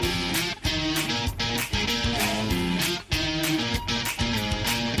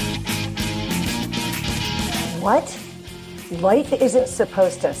What? Life isn't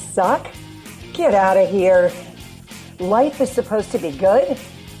supposed to suck? Get out of here. Life is supposed to be good?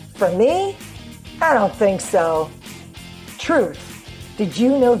 For me? I don't think so. Truth. Did you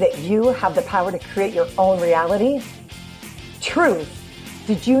know that you have the power to create your own reality? Truth.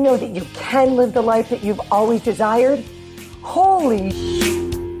 Did you know that you can live the life that you've always desired? Holy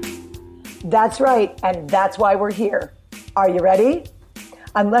That's right, and that's why we're here. Are you ready?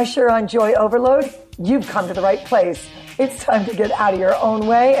 Unless you're on joy overload, you've come to the right place. It's time to get out of your own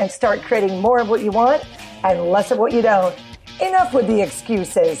way and start creating more of what you want and less of what you don't. Enough with the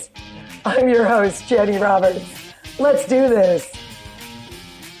excuses. I'm your host, Jenny Roberts. Let's do this.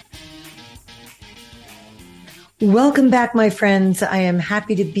 Welcome back, my friends. I am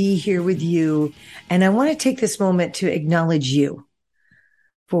happy to be here with you. And I want to take this moment to acknowledge you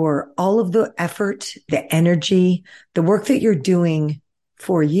for all of the effort, the energy, the work that you're doing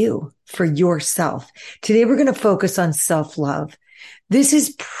for you, for yourself. Today, we're going to focus on self-love. This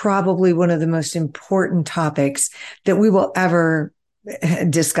is probably one of the most important topics that we will ever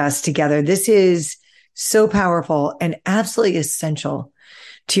discuss together. This is so powerful and absolutely essential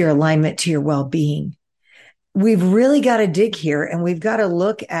to your alignment, to your well-being. We've really got to dig here and we've got to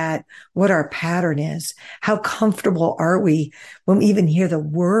look at what our pattern is. How comfortable are we when we even hear the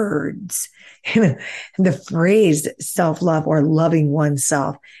words, the phrase self-love or loving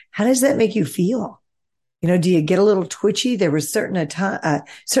oneself? How does that make you feel? Do you get a little twitchy? There was certainly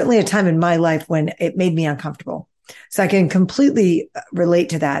a time in my life when it made me uncomfortable. So I can completely relate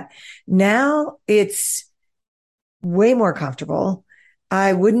to that. Now it's way more comfortable.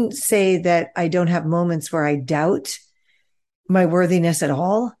 I wouldn't say that I don't have moments where I doubt my worthiness at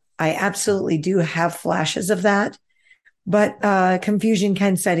all. I absolutely do have flashes of that, but confusion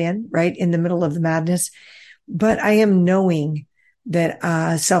can set in right in the middle of the madness. But I am knowing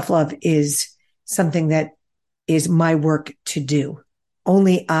that self-love is something that is my work to do.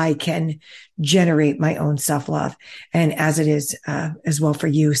 Only I can generate my own self-love, and as it is as well for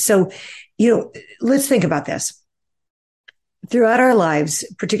you. So, let's think about this. Throughout our lives,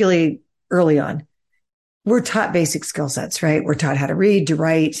 particularly early on, we're taught basic skill sets, right? We're taught how to read, to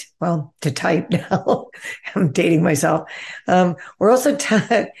write, to type now. I'm dating myself. We're also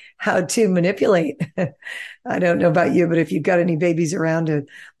taught how to manipulate. I don't know about you, but if you've got any babies around,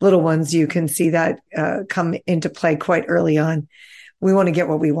 little ones, you can see that come into play quite early on. We want to get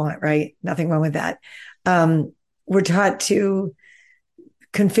what we want, right? Nothing wrong with that. We're taught to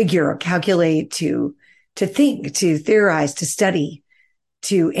configure, calculate, to think, to theorize, to study,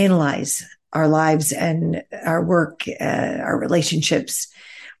 to analyze our lives and our work, our relationships.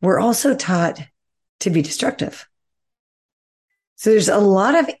 We're also taught to be destructive. So there's a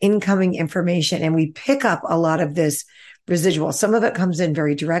lot of incoming information and we pick up a lot of this residual. Some of it comes in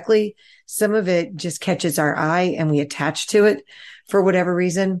very directly. Some of it just catches our eye and we attach to it for whatever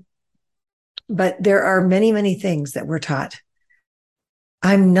reason. But there are many, many things that we're taught.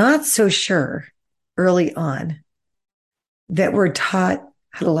 I'm not so sure early on that we're taught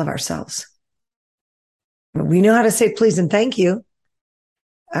how to love ourselves. We know how to say please and thank you.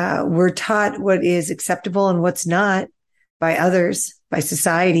 We're taught what is acceptable and what's not by others, by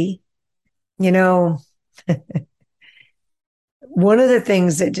society. One of the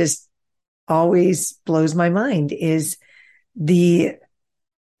things that just always blows my mind is the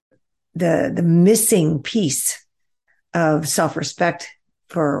missing piece of self-respect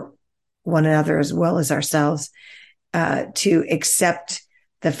for one another as well as ourselves, to accept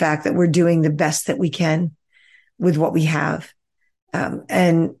the fact that we're doing the best that we can with what we have.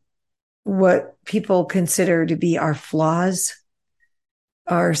 And what people consider to be our flaws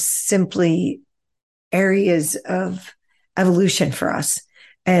are simply areas of evolution for us.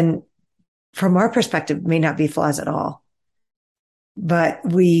 And from our perspective, may not be flaws at all, but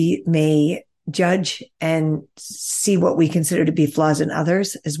we may judge and see what we consider to be flaws in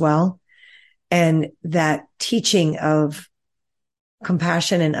others as well. And that teaching of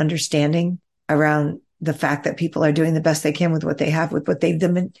compassion and understanding around the fact that people are doing the best they can with what they have, with what they've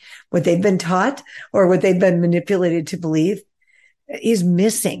been taught or what they've been manipulated to believe is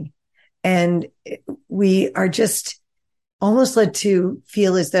missing. And we are just almost led to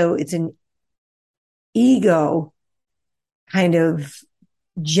feel as though it's an ego kind of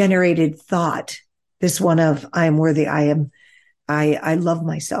generated thought. This one of, I am worthy. I love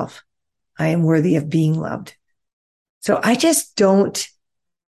myself. I am worthy of being loved. So I just don't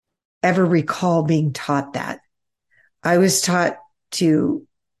ever recall being taught that. I was taught to,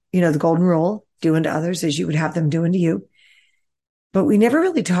 the golden rule, do unto others as you would have them do unto you. But we never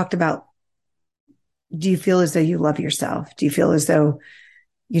really talked about, do you feel as though you love yourself? Do you feel as though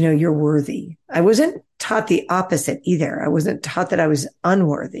you're worthy. I wasn't taught the opposite either. I wasn't taught that I was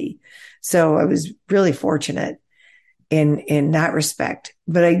unworthy. So I was really fortunate in that respect,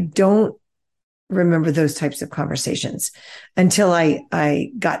 but I don't remember those types of conversations until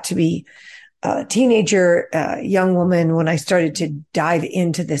I got to be a teenager, a young woman, when I started to dive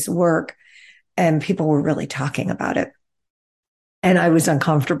into this work and people were really talking about it. And I was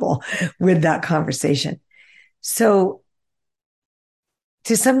uncomfortable with that conversation. So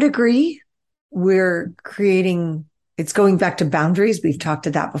to some degree, we're creating, it's going back to boundaries. We've talked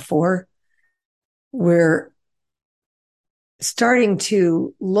to that before. We're starting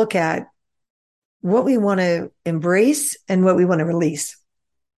to look at what we want to embrace and what we want to release.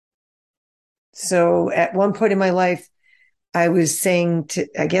 So at one point in my life, I was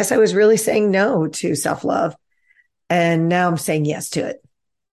I was really saying no to self-love. And now I'm saying yes to it.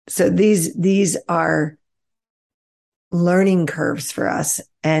 So these are learning curves for us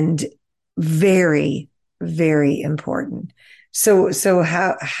and very, very important. So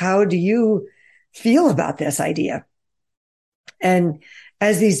how do you feel about this idea? And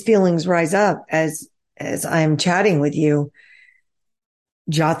as these feelings rise up, as I'm chatting with you,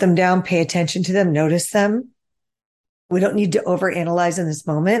 jot them down, pay attention to them, notice them. We don't need to overanalyze in this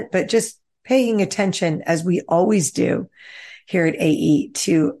moment, but just paying attention, as we always do here at AE,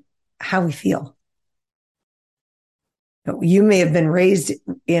 to how we feel. You may have been raised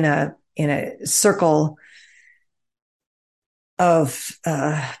in a circle of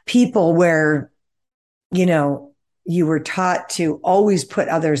people where, you were taught to always put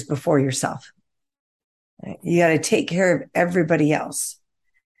others before yourself. You got to take care of everybody else.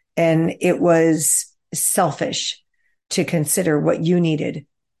 And it was selfish to consider what you needed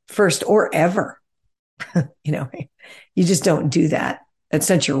first or ever. You just don't do that. That's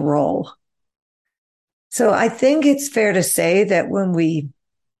not your role. So I think it's fair to say that when we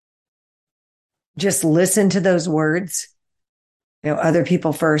just listen to those words, other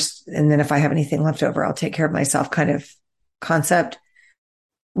people first, and then if I have anything left over, I'll take care of myself kind of concept.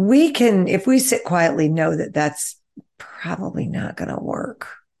 We can, if we sit quietly, know that that's probably not going to work,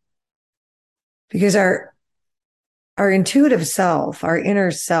 because our intuitive self, our inner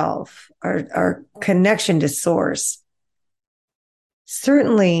self, our connection to source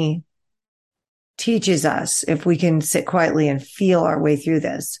certainly teaches us, if we can sit quietly and feel our way through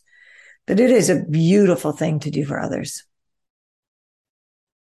this, that it is a beautiful thing to do for others.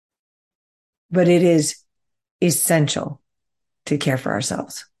 But it is essential to care for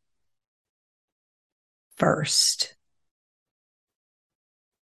ourselves first.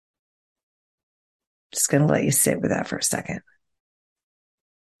 Just going to let you sit with that for a second.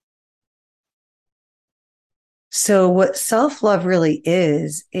 So what self-love really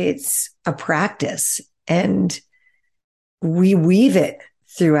is, it's a practice, and we weave it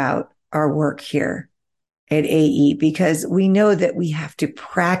throughout our work here at AE, because we know that we have to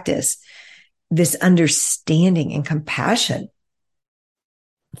practice this understanding and compassion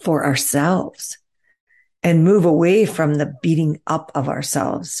for ourselves and move away from the beating up of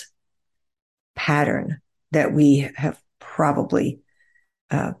ourselves pattern that we have probably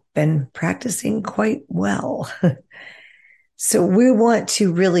been practicing quite well. So we want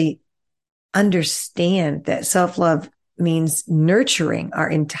to really understand that self-love means nurturing our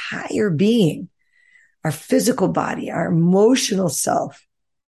entire being, our physical body, our emotional self,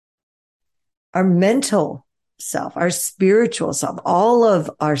 our mental self, our spiritual self, all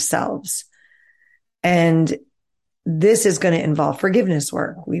of ourselves. And this is going to involve forgiveness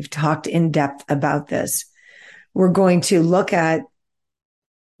work. We've talked in depth about this. We're going to look at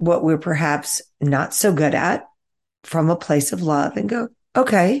what we're perhaps not so good at from a place of love and go,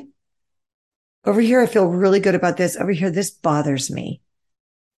 okay, over here, I feel really good about this. Over here, this bothers me,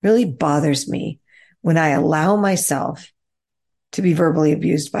 really bothers me when I allow myself to be verbally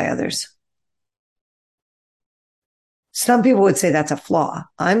abused by others. Some people would say that's a flaw.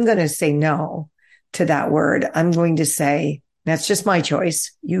 I'm going to say no to that word. I'm going to say, that's just my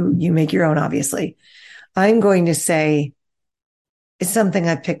choice. You make your own, obviously. I'm going to say, it's something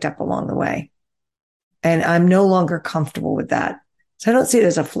I picked up along the way, and I'm no longer comfortable with that. So I don't see it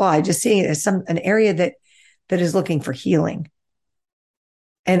as a flaw. I just see it as an area that is looking for healing.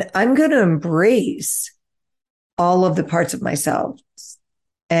 And I'm going to embrace all of the parts of myself,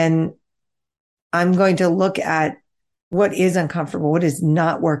 and I'm going to look at what is uncomfortable, what is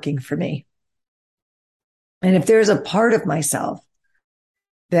not working for me. And if there's a part of myself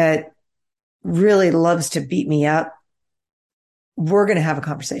that really loves to beat me up, we're going to have a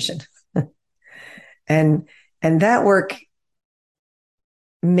conversation. and that work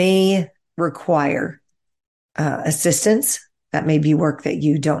may require assistance That may be work that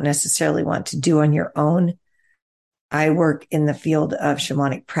you don't necessarily want to do on your own. I work in the field of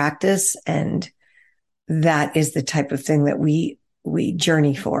shamanic practice, and that is the type of thing that we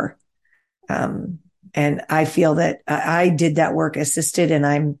journey for. And I feel that I did that work assisted, and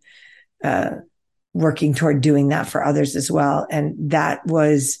I'm working toward doing that for others as well. And that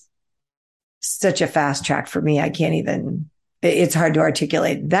was such a fast track for me. I can't even, it's hard to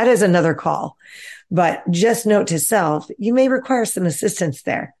articulate. That is another call. But just note to self, you may require some assistance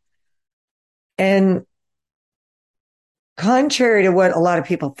there. And contrary to what a lot of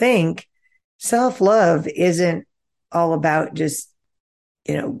people think, self-love isn't all about just,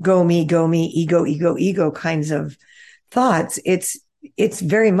 go me, ego kinds of thoughts. It's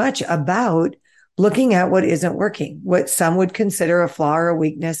very much about looking at what isn't working, what some would consider a flaw or a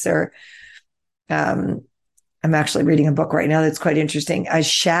weakness, or, I'm actually reading a book right now that's quite interesting. A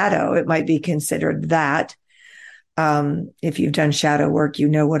shadow, it might be considered that. If you've done shadow work, you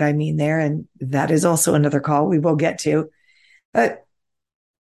know what I mean there. And that is also another call we will get to. But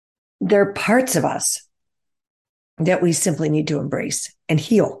there are parts of us that we simply need to embrace and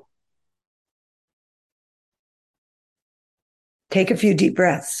heal. Take a few deep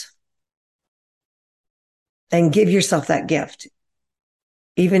breaths and give yourself that gift.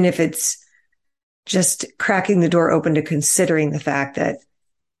 Even if it's just cracking the door open to considering the fact that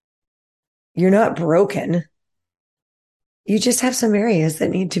you're not broken. You just have some areas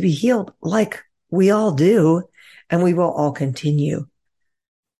that need to be healed, like we all do, and we will all continue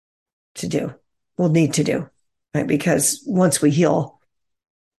to do. We'll need to do, right? Because once we heal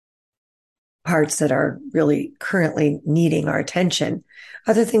parts that are really currently needing our attention,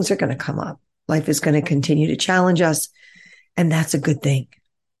 other things are going to come up. Life is going to continue to challenge us, and that's a good thing.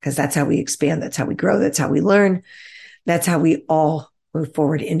 Because that's how we expand. That's how we grow. That's how we learn. That's how we all move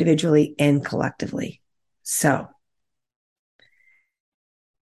forward individually and collectively. So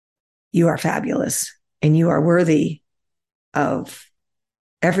you are fabulous, and you are worthy of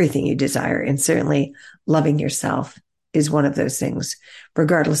everything you desire. And certainly loving yourself is one of those things,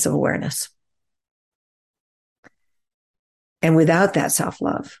 regardless of awareness. And without that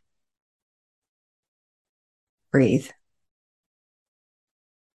self-love, breathe.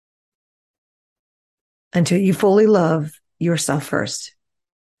 Until you fully love yourself first,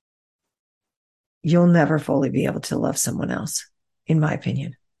 you'll never fully be able to love someone else, in my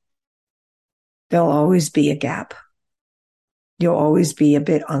opinion. There'll always be a gap. You'll always be a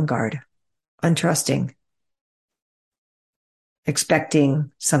bit on guard, untrusting,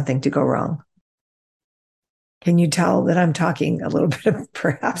 expecting something to go wrong. Can you tell that I'm talking a little bit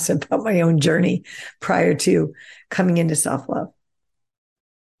perhaps about my own journey prior to coming into self-love?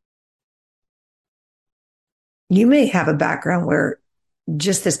 You may have a background where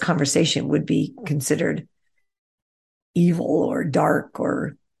just this conversation would be considered evil or dark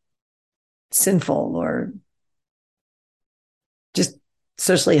or sinful or just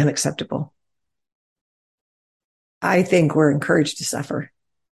socially unacceptable. I think we're encouraged to suffer.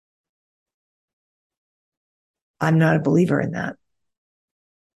 I'm not a believer in that.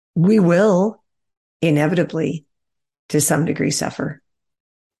 We will inevitably, to some degree, suffer.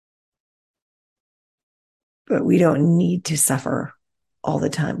 But we don't need to suffer all the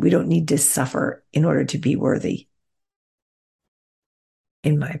time. We don't need to suffer in order to be worthy,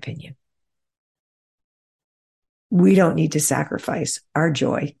 in my opinion. We don't need to sacrifice our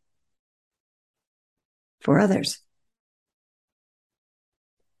joy for others.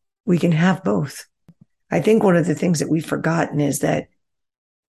 We can have both. I think one of the things that we've forgotten is that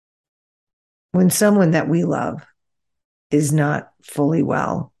when someone that we love is not fully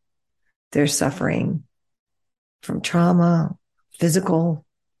well, they're suffering from trauma, physical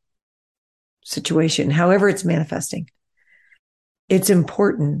situation, however it's manifesting. It's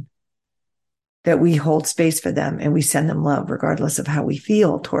important that we hold space for them and we send them love regardless of how we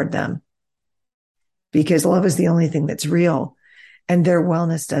feel toward them. Because love is the only thing that's real, and their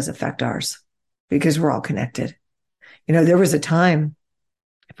wellness does affect ours because we're all connected. There was a time,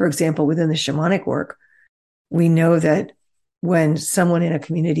 for example, within the shamanic work, we know that when someone in a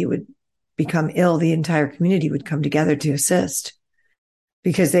community would become ill, the entire community would come together to assist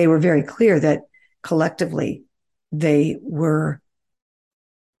because they were very clear that collectively they were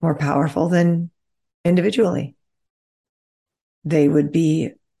more powerful than individually. They would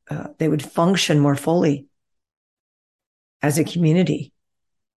function more fully as a community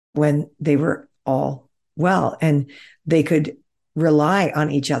when they were all well, and they could rely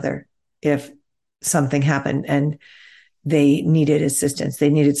on each other if something happened and they needed assistance, they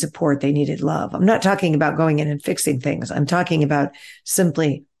needed support, they needed love. I'm not talking about going in and fixing things. I'm talking about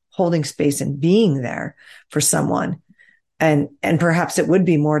simply holding space and being there for someone And perhaps it would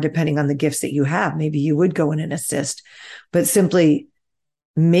be more depending on the gifts that you have. Maybe you would go in and assist, but simply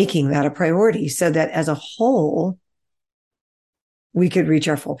making that a priority so that as a whole, we could reach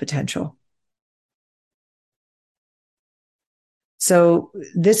our full potential. So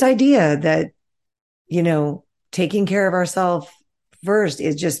this idea that, taking care of ourselves first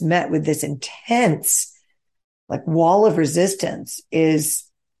is just met with this intense, like, wall of resistance is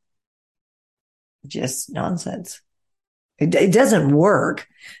just nonsense. It doesn't work.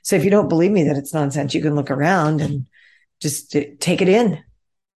 So if you don't believe me that it's nonsense, you can look around and just take it in.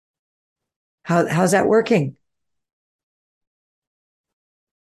 How's that working?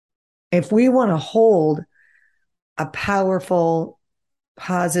 If we want to hold a powerful,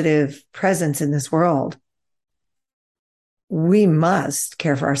 positive presence in this world, we must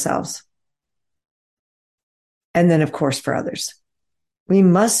care for ourselves. And then, of course, for others. We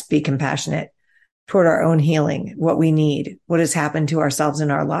must be compassionate toward our own healing, what we need, what has happened to ourselves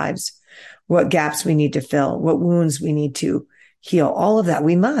in our lives, what gaps we need to fill, what wounds we need to heal. All of that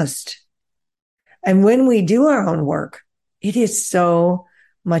we must. And when we do our own work, it is so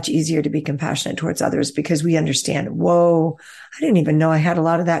much easier to be compassionate towards others because we understand, whoa, I didn't even know I had a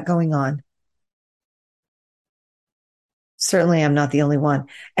lot of that going on. Certainly, I'm not the only one.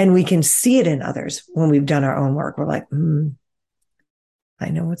 And we can see it in others when we've done our own work. We're like, I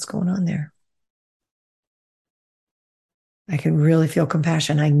know what's going on there. I can really feel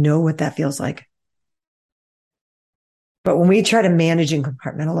compassion. I know what that feels like. But when we try to manage and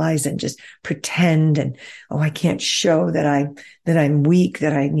compartmentalize and just pretend and, I can't show that I'm weak,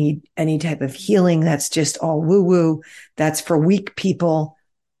 that I need any type of healing, that's just all woo woo. That's for weak people.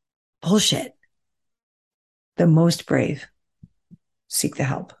 Bullshit. The most brave seek the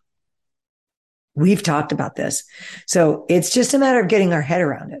help. We've talked about this. So it's just a matter of getting our head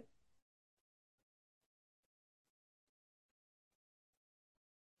around it.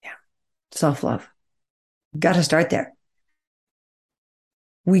 Yeah. Self-love. Got to start there.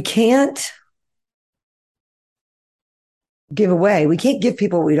 We can't give away. We can't give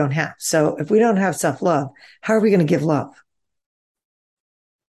people what we don't have. So if we don't have self-love, how are we going to give love?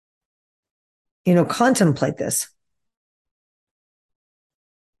 Contemplate this.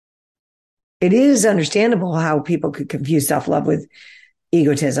 It is understandable how people could confuse self-love with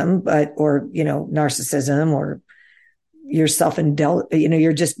egotism, or narcissism, or you're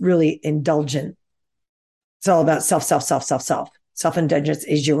you're just really indulgent. It's all about self. Self-indulgence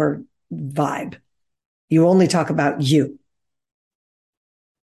is your vibe. You only talk about you.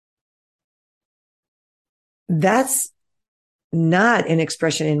 That's not an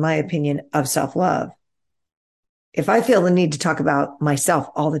expression, in my opinion, of self-love. If I feel the need to talk about myself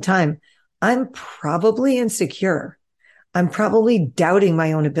all the time, I'm probably insecure. I'm probably doubting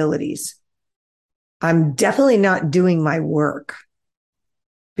my own abilities. I'm definitely not doing my work.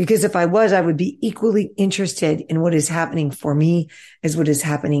 Because if I was, I would be equally interested in what is happening for me as what is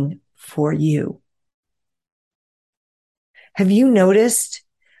happening for you. Have you noticed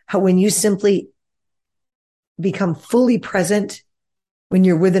how when you simply become fully present when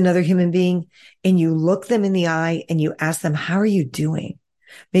you're with another human being and you look them in the eye and you ask them, how are you doing?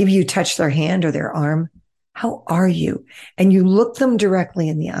 Maybe you touch their hand or their arm. How are you? And you look them directly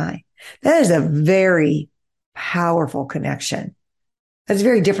in the eye. That is a very powerful connection. That's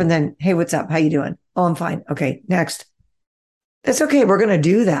very different than, hey, what's up? How you doing? Oh, I'm fine. Okay, next. That's okay. We're going to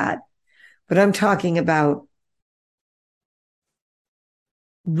do that. But I'm talking about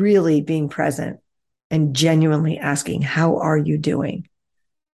really being present and genuinely asking, how are you doing?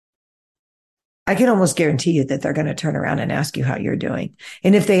 I can almost guarantee you that they're going to turn around and ask you how you're doing.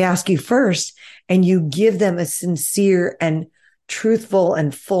 And if they ask you first and you give them a sincere and truthful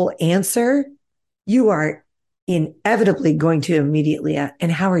and full answer, you are inevitably going to immediately ask,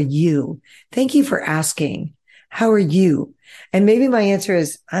 and how are you? Thank you for asking. How are you? And maybe my answer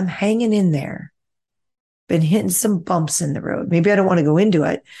is, I'm hanging in there. Been hitting some bumps in the road. Maybe I don't want to go into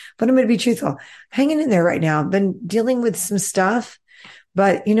it, but I'm going to be truthful. Hanging in there right now. I've been dealing with some stuff,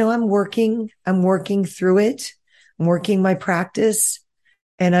 but I'm working through it. I'm working my practice,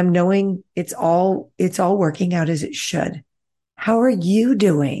 and I'm knowing it's all working out as it should. How are you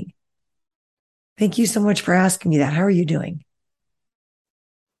doing? Thank you so much for asking me that. How are you doing?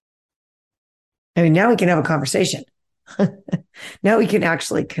 I mean, now we can have a conversation. Now we can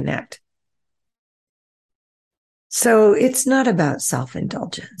actually connect. So it's not about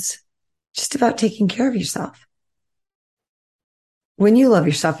self-indulgence, just about taking care of yourself. When you love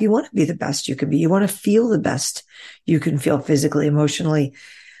yourself, you want to be the best you can be. You want to feel the best you can feel physically, emotionally,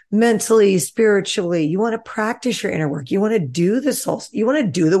 mentally, spiritually. You want to practice your inner work. You want to do the soul. You want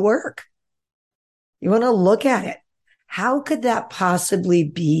to do the work. You want to look at it. How could that possibly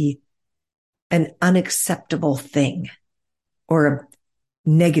be an unacceptable thing or a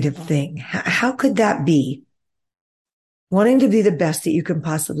negative thing? How could that be? Wanting to be the best that you can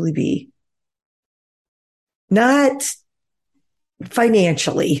possibly be, not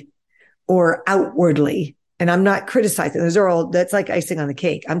financially or outwardly. And I'm not criticizing. That's like icing on the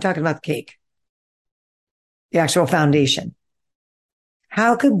cake. I'm talking about the cake, the actual foundation.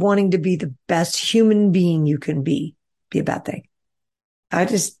 How could wanting to be the best human being you can be a bad thing? I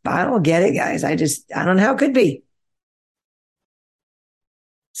don't get it, guys. I don't know how it could be.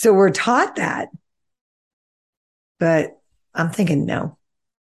 So we're taught that, but I'm thinking no.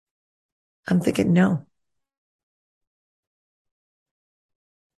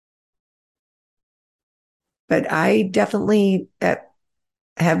 But I definitely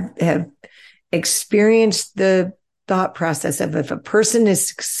have experienced the thought process of if a person is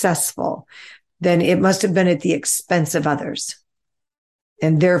successful, then it must have been at the expense of others.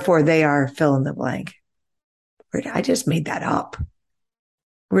 And therefore they are fill in the blank. I just made that up.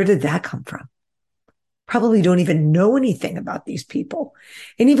 Where did that come from? Probably don't even know anything about these people.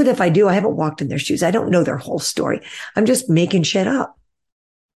 And even if I do, I haven't walked in their shoes. I don't know their whole story. I'm just making shit up.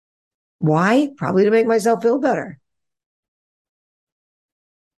 Why? Probably to make myself feel better.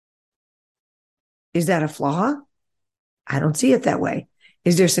 Is that a flaw? I don't see it that way.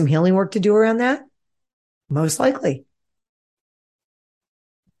 Is there some healing work to do around that? Most likely.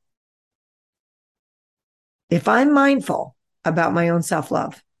 If I'm mindful about my own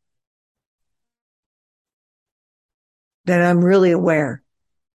self-love, then I'm really aware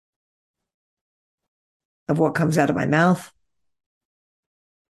of what comes out of my mouth,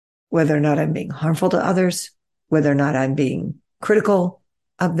 whether or not I'm being harmful to others, whether or not I'm being critical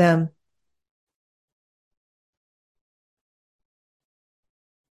of them.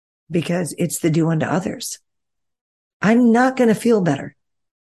 Because it's the do unto others. I'm not going to feel better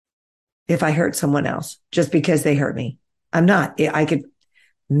if I hurt someone else just because they hurt me. I'm not.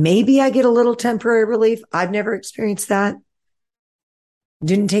 Maybe I get a little temporary relief. I've never experienced that.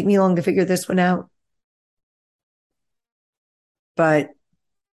 Didn't take me long to figure this one out. But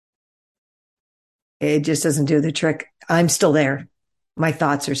it just doesn't do the trick. I'm still there. My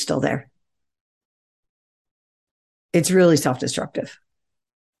thoughts are still there. It's really self-destructive.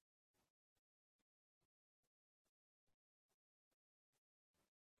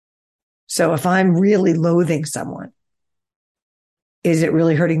 So if I'm really loathing someone, is it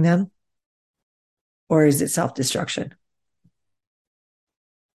really hurting them? Or is it self-destruction?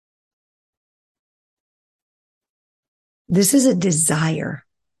 This is a desire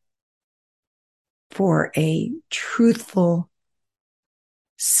for a truthful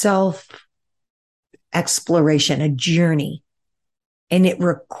self-exploration, a journey. And it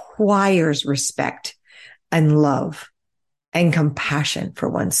requires respect and love and compassion for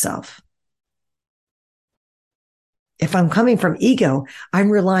oneself. If I'm coming from ego, I'm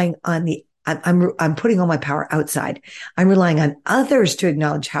relying on I'm putting all my power outside. I'm relying on others to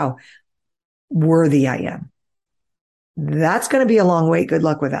acknowledge how worthy I am. That's going to be a long wait. Good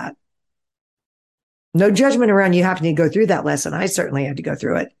luck with that. No judgment around you having to go through that lesson. I certainly had to go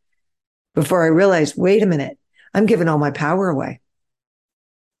through it before I realized, wait a minute, I'm giving all my power away.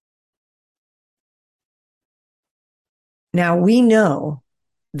 Now we know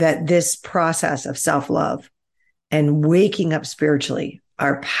that this process of self-love and waking up spiritually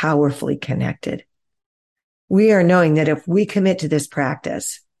are powerfully connected. We are knowing that if we commit to this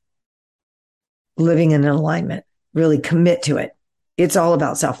practice, living in alignment, really commit to it, it's all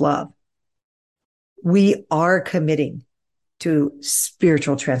about self-love. We are committing to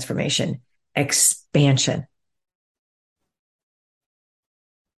spiritual transformation, expansion.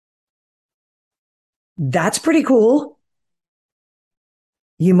 That's pretty cool.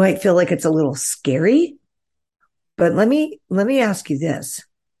 You might feel like it's a little scary, but let me ask you this.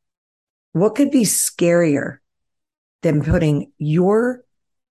 What could be scarier than putting your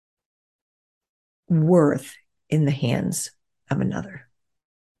worth in the hands of another?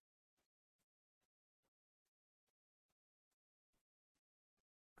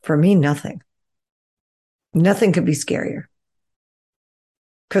 For me, nothing. Nothing could be scarier.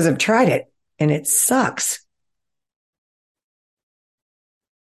 Because I've tried it and it sucks.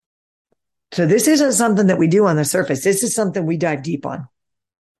 So this isn't something that we do on the surface. This is something we dive deep on.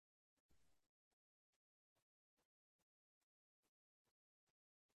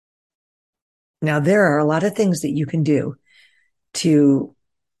 Now, there are a lot of things that you can do to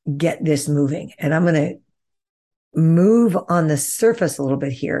get this moving. And I'm going to move on the surface a little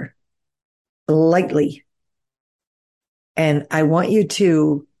bit here, lightly. And I want you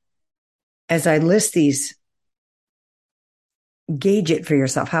to, as I list these gauge it for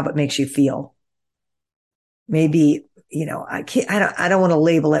yourself, how it makes you feel. Maybe, I don't want to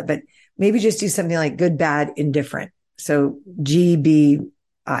label it, but maybe just do something like good, bad, indifferent. So G, B,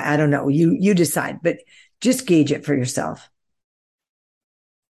 I don't know. You decide, but just gauge it for yourself.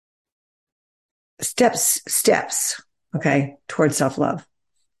 Steps. Okay. Towards self-love.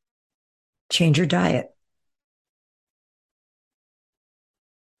 Change your diet.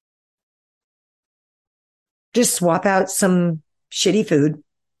 Just swap out some shitty food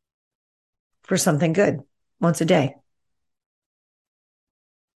for something good once a day.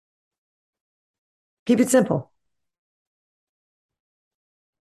 Keep it simple.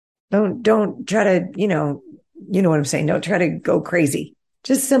 Don't try to, you know what I'm saying? Don't try to go crazy.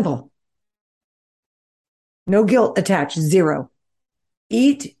 Just simple. No guilt attached. Zero.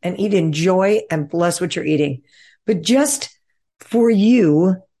 Eat and eat in joy and bless what you're eating, but just for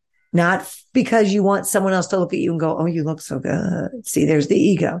you, not because you want someone else to look at you and go, oh, you look so good. See, there's the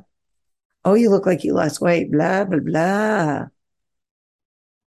ego. Oh, you look like you lost weight, blah, blah, blah.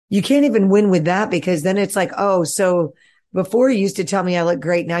 You can't even win with that because then it's like, oh, so before you used to tell me I look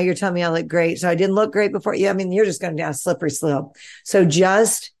great. Now you're telling me I look great. So I didn't look great before. Yeah. I mean, you're just going down a slippery slope. So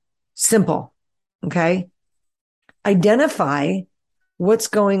just simple. Okay. Identify what's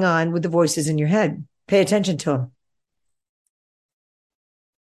going on with the voices in your head. Pay attention to them.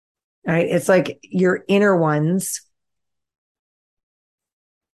 All right. It's like your inner ones.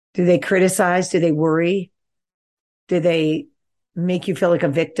 Do they criticize? Do they worry? Do they make you feel like a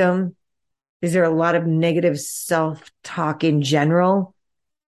victim? Is there a lot of negative self-talk in general?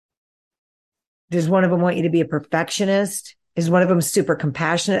 Does one of them want you to be a perfectionist? Is one of them super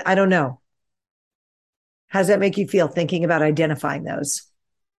compassionate? I don't know. How does that make you feel thinking about identifying those?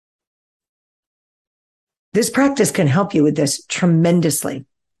 This practice can help you with this tremendously.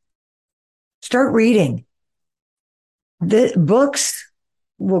 Start reading. The books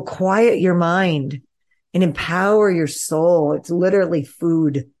will quiet your mind and empower your soul. It's literally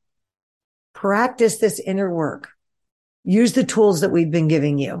food. Practice this inner work. Use the tools that we've been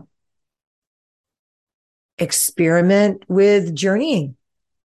giving you. Experiment with journeying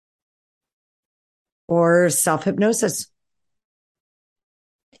or self-hypnosis.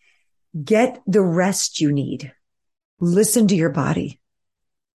 Get the rest you need. Listen to your body.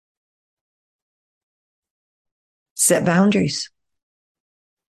 Set boundaries.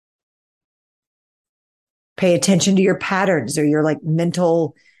 Pay attention to your patterns or your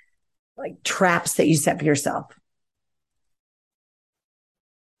mental traps that you set for yourself.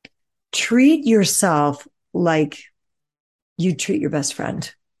 Treat yourself like you treat your best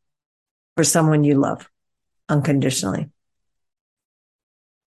friend or someone you love unconditionally.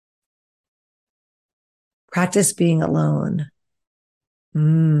 Practice being alone.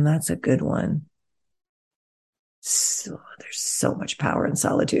 That's a good one. So there's so much power in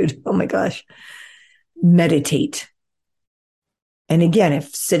solitude. Oh my gosh. Meditate. And again,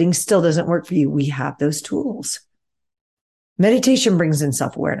 if sitting still doesn't work for you, we have those tools. Meditation brings in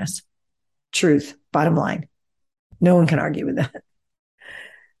self-awareness. Truth, bottom line. No one can argue with that.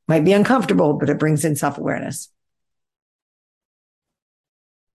 Might be uncomfortable, but it brings in self-awareness.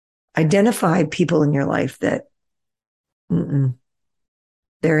 Identify people in your life that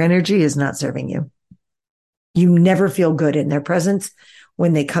their energy is not serving you. You never feel good in their presence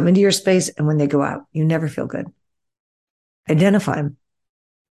when they come into your space and when they go out. You never feel good. Identify them.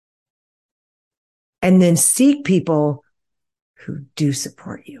 And then seek people who do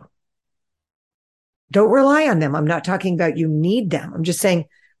support you. Don't rely on them. I'm not talking about you need them. I'm just saying,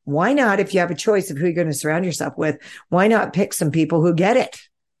 why not, if you have a choice of who you're going to surround yourself with, why not pick some people who get it?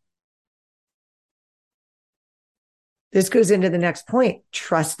 This goes into the next point,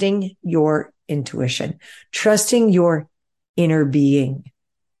 trusting your intuition, trusting your inner being.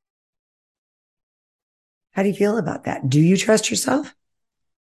 How do you feel about that? Do you trust yourself?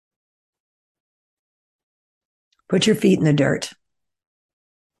 Put your feet in the dirt.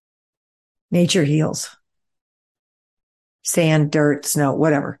 Nature heals. Sand, dirt, snow,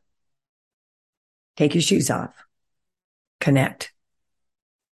 whatever. Take your shoes off. Connect.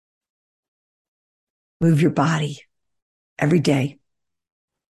 Move your body every day.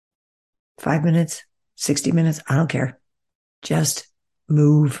 5 minutes, 60 minutes, I don't care. Just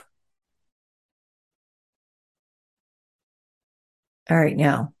move. All right,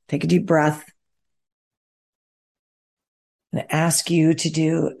 now take a deep breath. I'm going to ask you to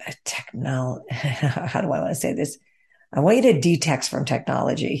do a how do I want to say this? I want you to detox from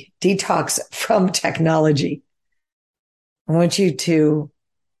technology. I want you to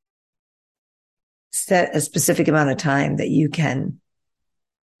set a specific amount of time that you can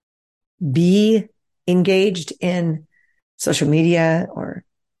be engaged in social media or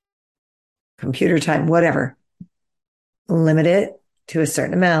computer time, whatever. Limit it to a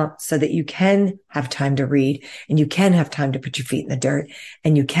certain amount so that you can have time to read and you can have time to put your feet in the dirt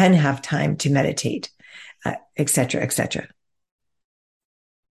and you can have time to meditate, et cetera, et cetera.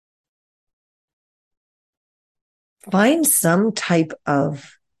 Find some type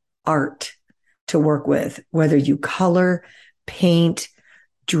of art to work with, whether you color, paint,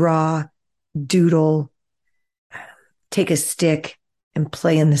 draw, doodle, take a stick and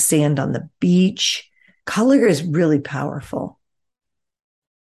play in the sand on the beach. Color is really powerful.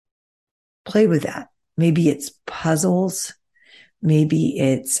 Play with that. Maybe it's puzzles. Maybe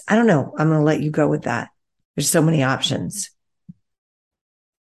it's, I don't know. I'm going to let you go with that. There's so many options.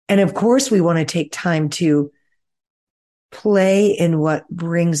 And of course, we want to take time to play in what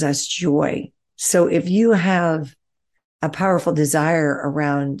brings us joy. So if you have a powerful desire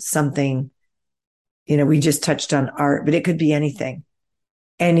around something, we just touched on art, but it could be anything.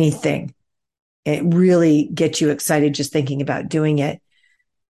 It really gets you excited just thinking about doing it.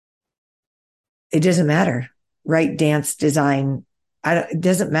 It doesn't matter. Write, dance, design. It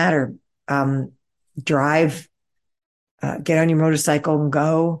doesn't matter. Drive, get on your motorcycle and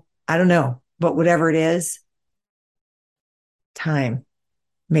go. I don't know, but whatever it is, time,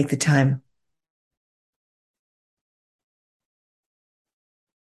 make the time.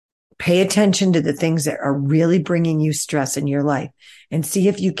 Pay attention to the things that are really bringing you stress in your life and see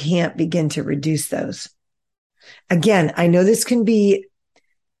if you can't begin to reduce those. Again, I know this can be,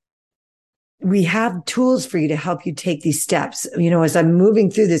 we have tools for you to help you take these steps. As I'm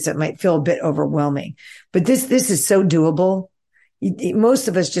moving through this, it might feel a bit overwhelming, but this is so doable. Most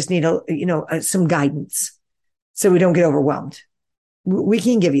of us just need some guidance so we don't get overwhelmed. We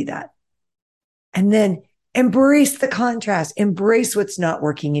can give you that. And then embrace the contrast, embrace what's not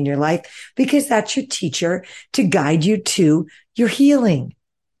working in your life, because that's your teacher to guide you to your healing.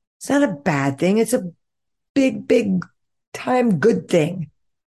 It's not a bad thing. It's a big, big time good thing.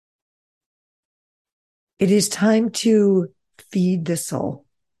 It is time to feed the soul.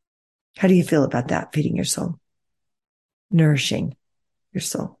 How do you feel about that? Feeding your soul, nourishing your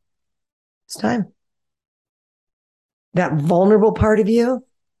soul. It's time. That vulnerable part of you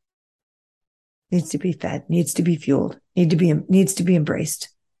needs to be fed, needs to be fueled, needs to be embraced.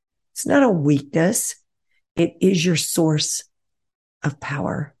 It's not a weakness. It is your source of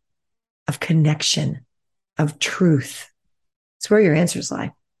power, of connection, of truth. It's where your answers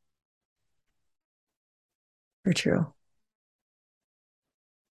lie. For true.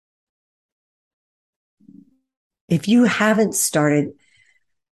 If you haven't started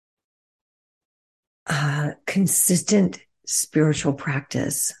a consistent spiritual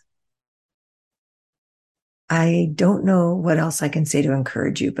practice, I don't know what else I can say to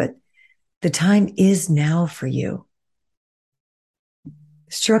encourage you, but the time is now for you.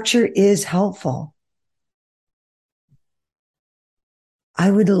 Structure is helpful. I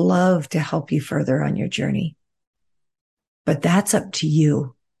would love to help you further on your journey, but that's up to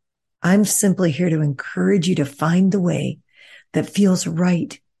you. I'm simply here to encourage you to find the way that feels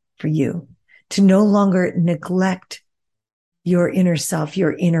right for you, to no longer neglect your inner self,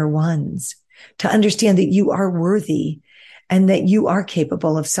 your inner ones, to understand that you are worthy and that you are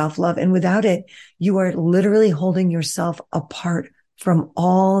capable of self-love. And without it, you are literally holding yourself apart from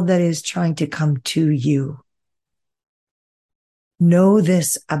all that is trying to come to you. Know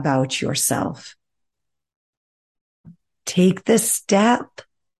this about yourself. Take the step.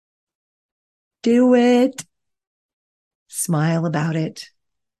 Do it. Smile about it.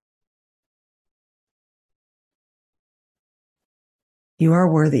 You are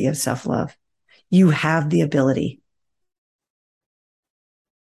worthy of self-love. You have the ability.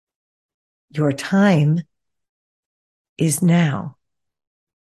 Your time is now.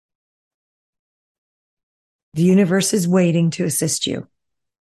 The universe is waiting to assist you.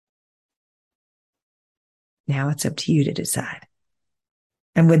 Now it's up to you to decide.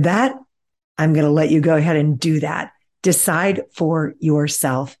 And with that, I'm going to let you go ahead and do that. Decide for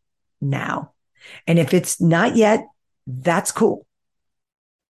yourself now. And if it's not yet, that's cool.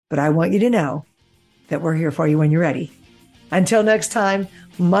 But I want you to know that we're here for you when you're ready. Until next time,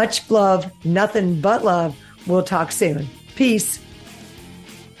 much love, nothing but love. We'll talk soon. Peace.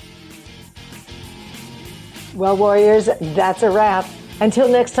 Well, warriors, that's a wrap. Until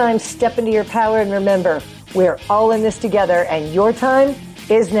next time, step into your power and remember, we're all in this together and your time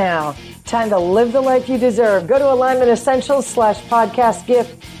is now. Time to live the life you deserve. Go to Alignment Essentials /podcast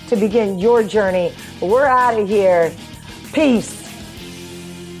gift to begin your journey. We're out of here. Peace.